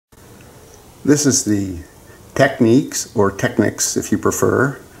This is the Technics, or Technics if you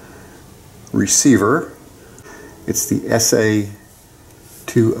prefer, receiver. It's the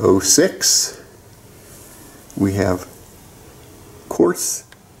SA-206. We have Quartz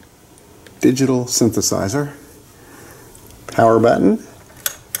Digital Synthesizer. Power button.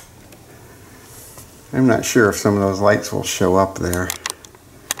 I'm not sure if some of those lights will show up there,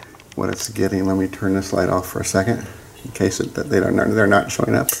 what it's getting. Let me turn this light off for a second in case they're not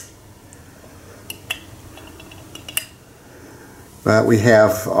showing up. But we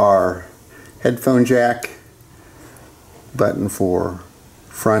have our headphone jack, button for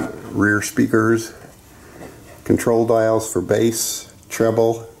front, rear speakers, control dials for bass,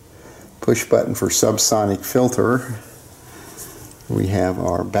 treble, push button for subsonic filter. We have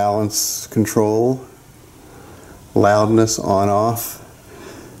our balance control, loudness on off.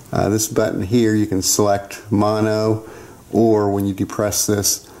 This button here you can select mono, or when you depress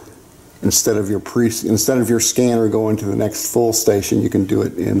this, instead of your scanner going to the next full station, you can do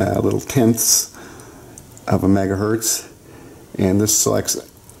it in little tenths of a megahertz. And this selects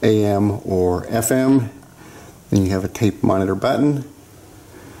AM or FM. Then you have a tape monitor button.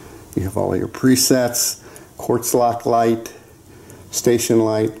 You have all of your presets, quartz lock light, station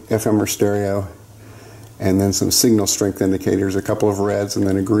light, FM or stereo, and then some signal strength indicators, a couple of reds and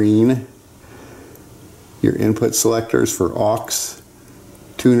then a green. Your input selectors for aux,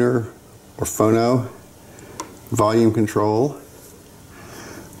 tuner, or phono, volume control.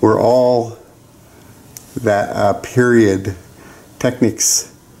 We're all that period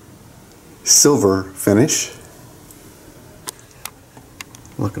Technics silver finish.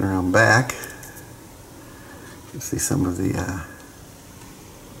 Looking around back, you see some of the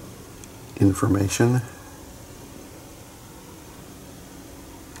information.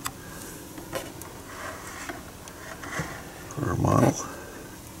 For our model.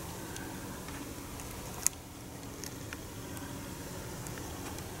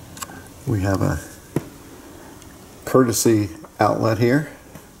 We have a courtesy outlet here,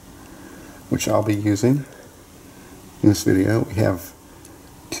 which I'll be using in this video. We have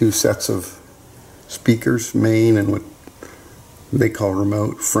two sets of speakers, main and what they call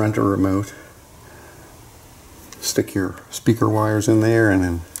remote, front or remote. Stick your speaker wires in there and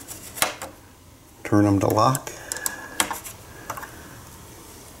then turn them to lock.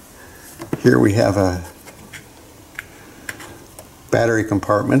 Here we have a battery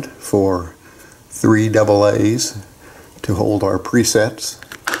compartment for 3 AA's to hold our presets.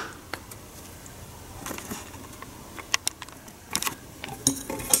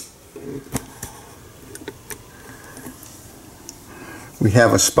 We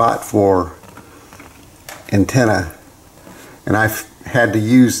have a spot for antenna, and I've had to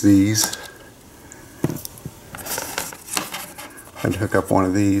use these. I had to hook up one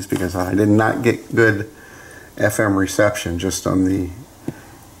of these because I did not get good FM reception just on the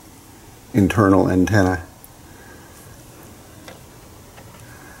internal antenna.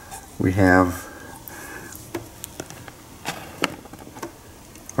 We have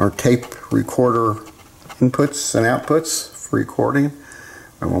our tape recorder inputs and outputs for recording.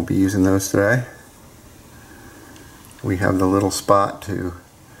 I won't be using those today. We have the little spot to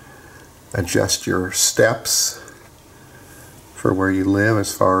adjust your steps for where you live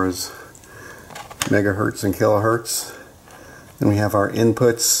as far as megahertz and kilohertz. And we have our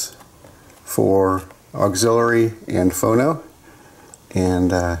inputs for auxiliary and phono,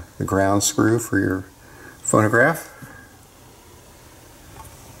 and the ground screw for your phonograph.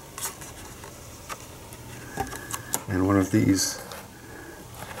 And one of these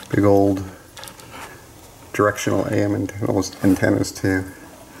big old directional AM antennas too.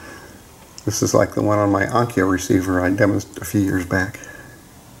 This is like the one on my Onkyo receiver I demoed a few years back.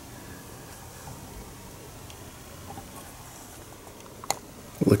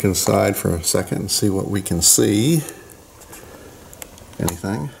 Look inside for a second and see what we can see.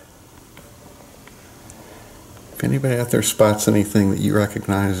 Anything? If anybody out there spots anything that you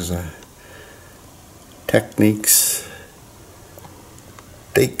recognize as a Technics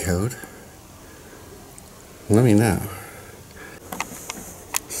date code, let me know.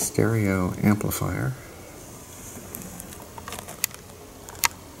 Stereo amplifier.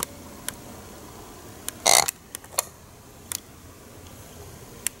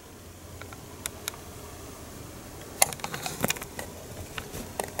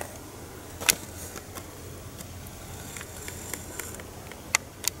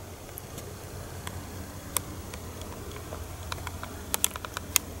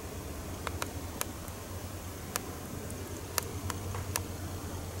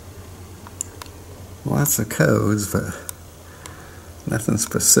 Lots of codes, but Nothing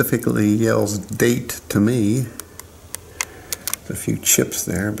specifically yells date to me. There's a few chips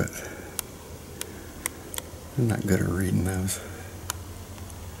there, but I'm not good at reading those.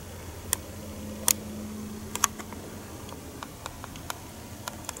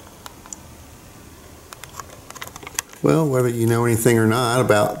 Well, whether you know anything or not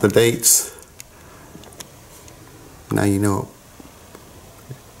about the dates, now you know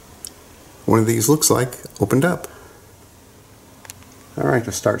what one of these looks like opened up. Alright,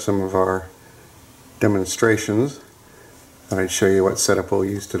 to start some of our demonstrations, I thought I'd show you what setup we'll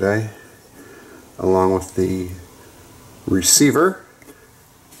use today, along with the receiver.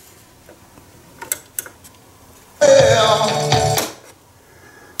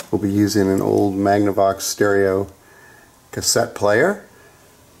 We'll be using an old Magnavox stereo cassette player.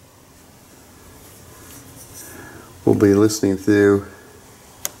 We'll be listening through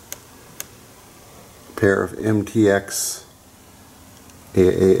a pair of MTX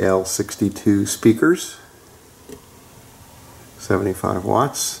AAL62 speakers, 75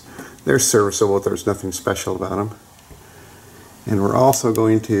 watts. They're serviceable, there's nothing special about them. And we're also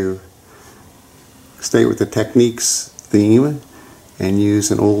going to stay with the Technics theme and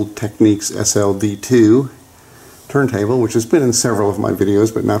use an old Technics SL-D2 turntable, which has been in several of my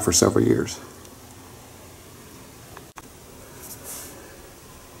videos, but not for several years.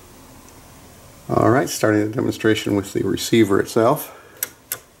 Alright, starting the demonstration with the receiver itself.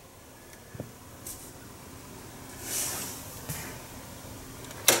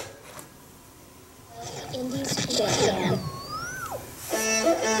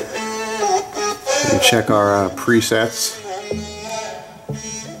 And check our presets.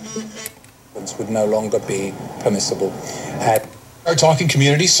 Would no longer be permissible. We're talking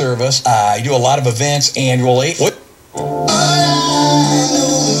community service. I do a lot of events annually. What?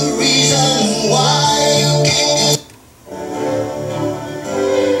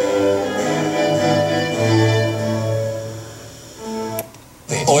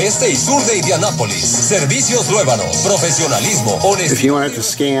 Oeste y sur de Indianápolis. Servicios Luébanos. Profesionalismo. If you want it to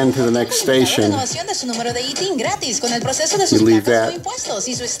scan to the next station, you leave that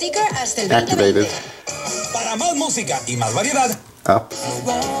activated. Para más música y más variedad. Up.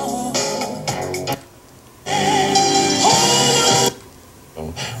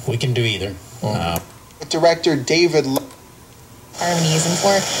 We can do either. Director David harmonies, and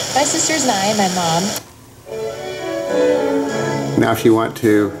for my sisters and I, my mom. Now if you want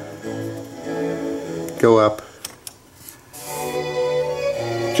to go up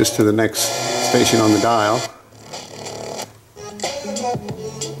just to the next station on the dial,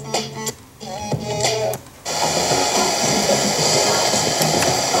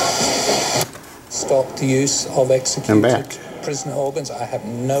 Stop the use of executed and back. prisoner organs. I have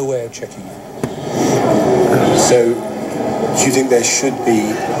no way of checking that. So, do you think there should be...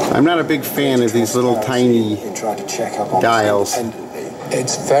 I'm not a big fan of these little tiny dials. And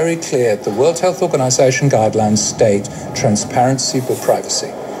it's very clear. The World Health Organization guidelines state transparency but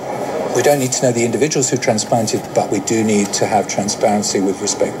privacy. We don't need to know the individuals who transplanted, but we do need to have transparency with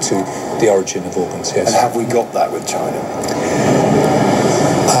respect to the origin of organs, yes. And have we got that with China?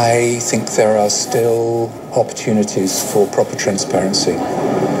 I think there are still opportunities for proper transparency.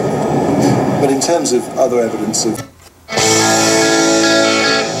 But in terms of other evidence of...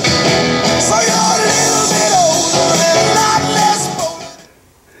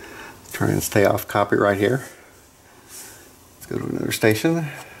 Trying to stay off copyright here. Let's go to another station.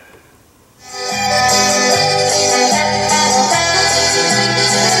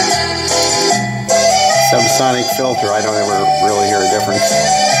 Subsonic filter, I don't ever really hear a difference.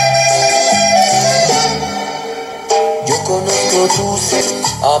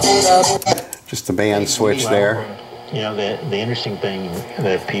 Just the band switch there. You know, the interesting thing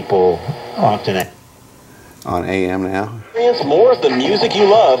that people often... On AM now. Experience more of the music you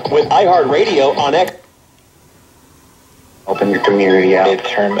love with iHeartRadio on X. Open your community out.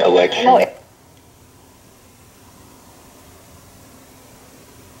 Midterm election. No.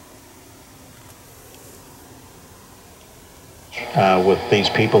 With these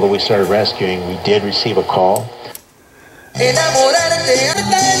people that we started rescuing, we did receive a call.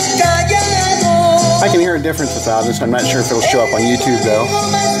 I can hear a difference without this. I'm not sure if it'll show up on YouTube though.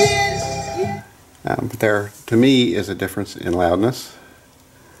 But there, to me, is a difference in loudness.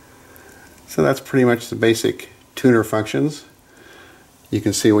 So that's pretty much the basic tuner functions. You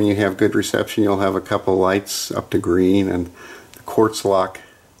can see when you have good reception, you'll have a couple lights up to green, and the quartz lock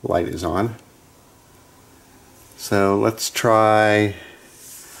light is on. So let's try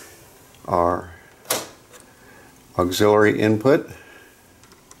our auxiliary input.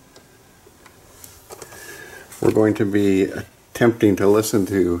 We're going to be tempting to listen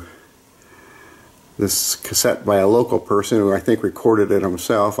to this cassette by a local person who I think recorded it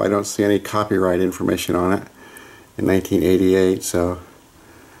himself. I don't see any copyright information on it in 1988, so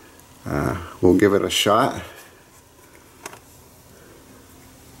we'll give it a shot.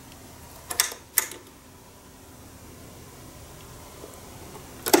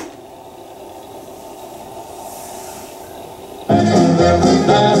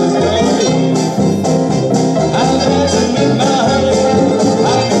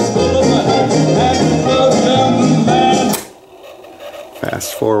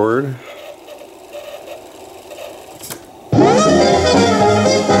 Fast forward.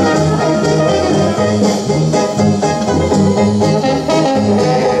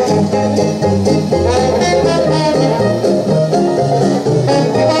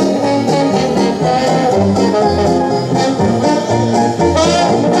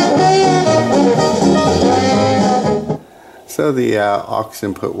 So the aux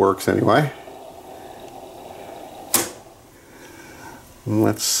input works anyway. And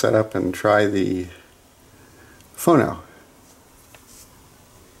let's set up and try the phono.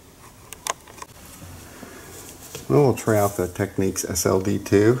 We'll try out the Technics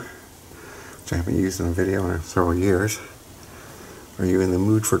SL-D2, which I haven't used in a video in several years. Are you in the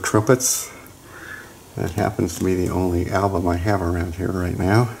mood for Trumpets? That happens to be the only album I have around here right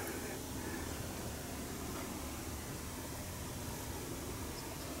now.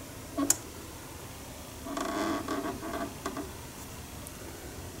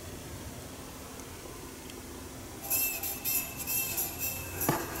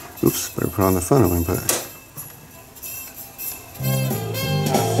 Oops, better put on the phono input.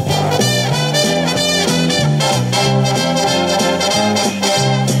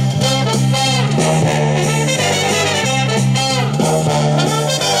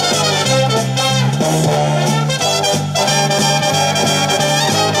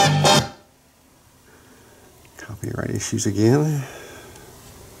 Copyright issues again.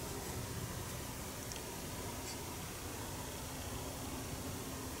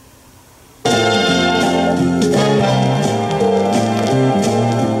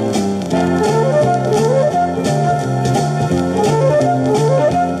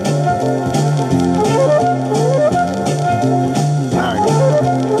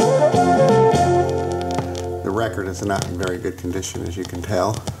 Record is not in very good condition, as you can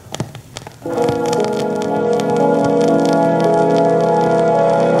tell.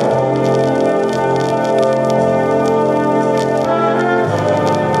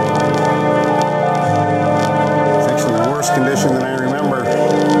 It's actually in worse condition than I remember.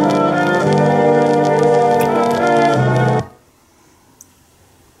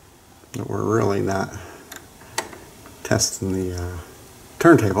 But we're really not testing the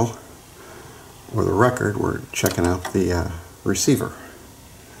turntable or the record, we're checking out the receiver.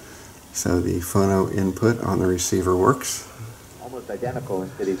 So the phono input on the receiver works. Almost identical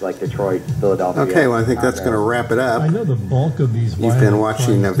in cities like Detroit, Philadelphia. Okay, well I think that's going to wrap it up. I know the bulk of these. You've been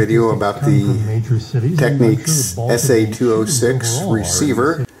watching a video about the Technics SA-206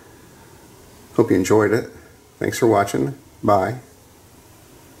 receiver. Hope you enjoyed it. Thanks for watching. Bye.